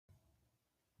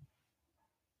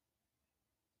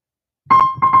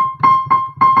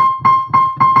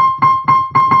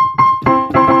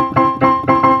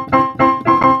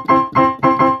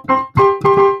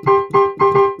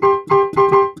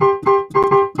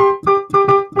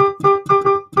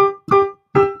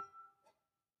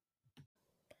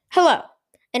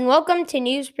welcome to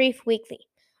News Brief Weekly.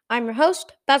 I'm your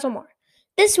host, Basil Moore.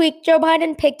 This week, Joe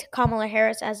Biden picked Kamala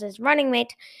Harris as his running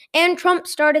mate, and Trump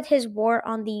started his war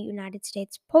on the United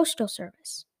States Postal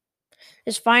Service.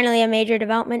 There's finally a major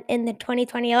development in the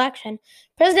 2020 election.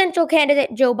 Presidential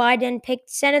candidate Joe Biden picked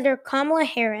Senator Kamala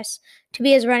Harris to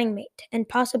be his running mate and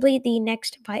possibly the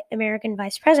next American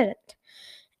vice president.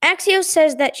 Axios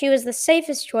says that she was the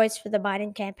safest choice for the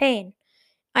Biden campaign.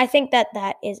 I think that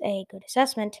is a good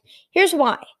assessment. Here's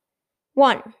why.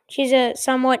 1. She's a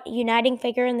somewhat uniting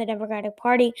figure in the Democratic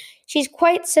Party. She's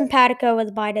quite simpatico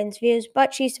with Biden's views,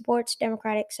 but she supports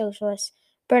Democratic Socialist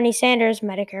Bernie Sanders'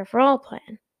 Medicare for All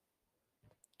plan.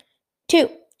 2.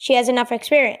 She has enough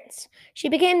experience. She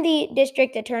became the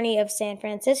district attorney of San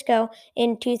Francisco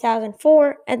in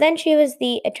 2004, and then she was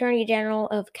the attorney general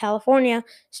of California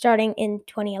starting in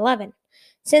 2011.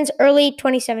 Since early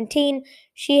 2017,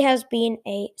 she has been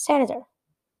a senator.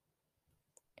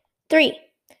 3.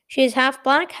 She is half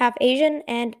black, half Asian,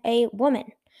 and a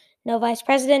woman. No vice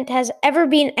president has ever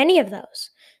been any of those.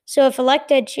 So if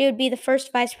elected, she would be the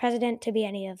first vice president to be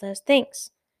any of those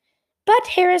things. But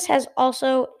Harris has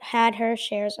also had her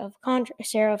share of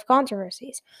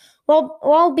controversies.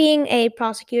 While being a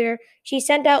prosecutor, she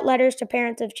sent out letters to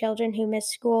parents of children who miss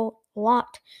school a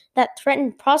lot that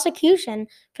threatened prosecution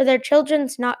for their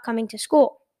children's not coming to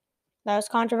school. That was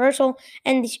controversial,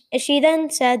 and she then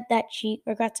said that she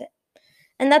regrets it.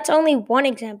 And that's only one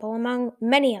example among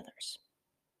many others.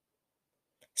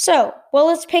 So, will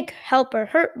this pick help or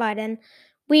hurt Biden?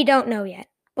 We don't know yet,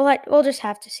 but we'll just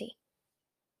have to see.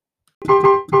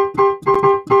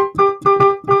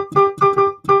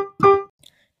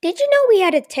 Did you know we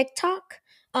had a TikTok?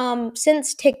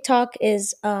 Since TikTok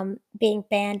is being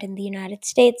banned in the United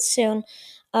States soon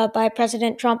by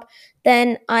President Trump,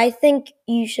 then I think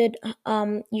you should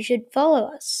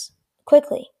follow us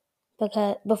quickly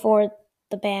before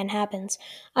the ban happens.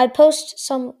 I post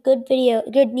some good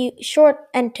news, short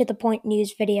and to the point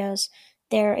news videos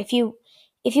there. If you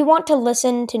want to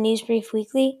listen to News Brief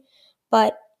Weekly,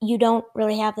 but you don't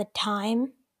really have the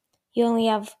time, you only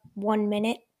have 1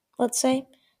 minute, let's say,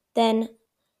 then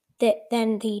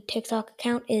the TikTok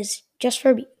account is just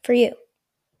for you.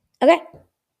 Okay?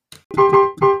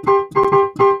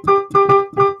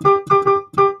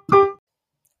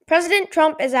 President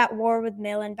Trump is at war with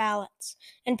mail-in ballots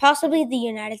and possibly the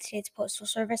United States Postal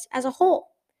Service as a whole.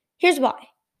 Here's why.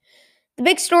 The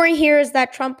big story here is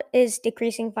that Trump is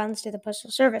decreasing funds to the Postal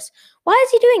Service. Why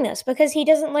is he doing this? Because he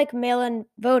doesn't like mail-in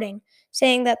voting,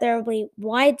 saying that there will be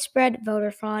widespread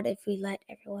voter fraud if we let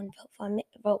everyone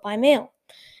vote by mail.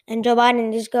 And Joe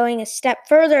Biden is going a step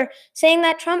further, saying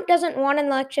that Trump doesn't want an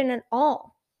election at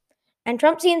all. And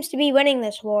Trump seems to be winning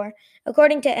this war.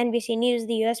 According to NBC News,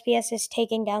 the USPS is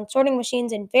taking down sorting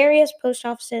machines in various post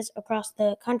offices across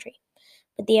the country.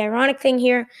 But the ironic thing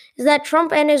here is that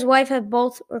Trump and his wife have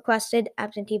both requested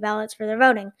absentee ballots for their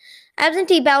voting.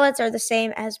 Absentee ballots are the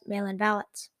same as mail-in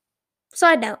ballots.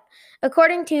 Side note,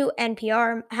 according to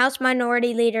NPR, House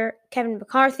Minority Leader Kevin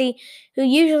McCarthy, who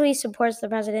usually supports the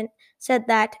president, said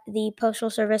that the Postal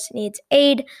Service needs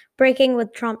aid, breaking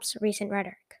with Trump's recent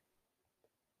rhetoric.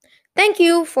 Thank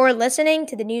you for listening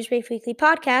to the News Brief Weekly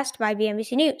podcast by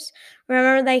BNBC News.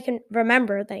 Remember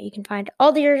that you can find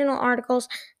all the original articles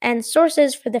and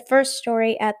sources for the first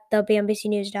story at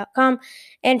thebnbcnews.com,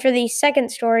 and for the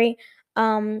second story,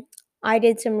 I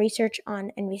did some research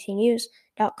on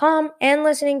NBCnews.com and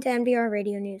listening to NPR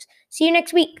Radio News. See you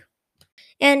next week.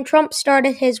 And Trump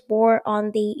started his war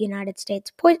on the United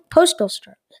States Postal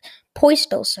Service.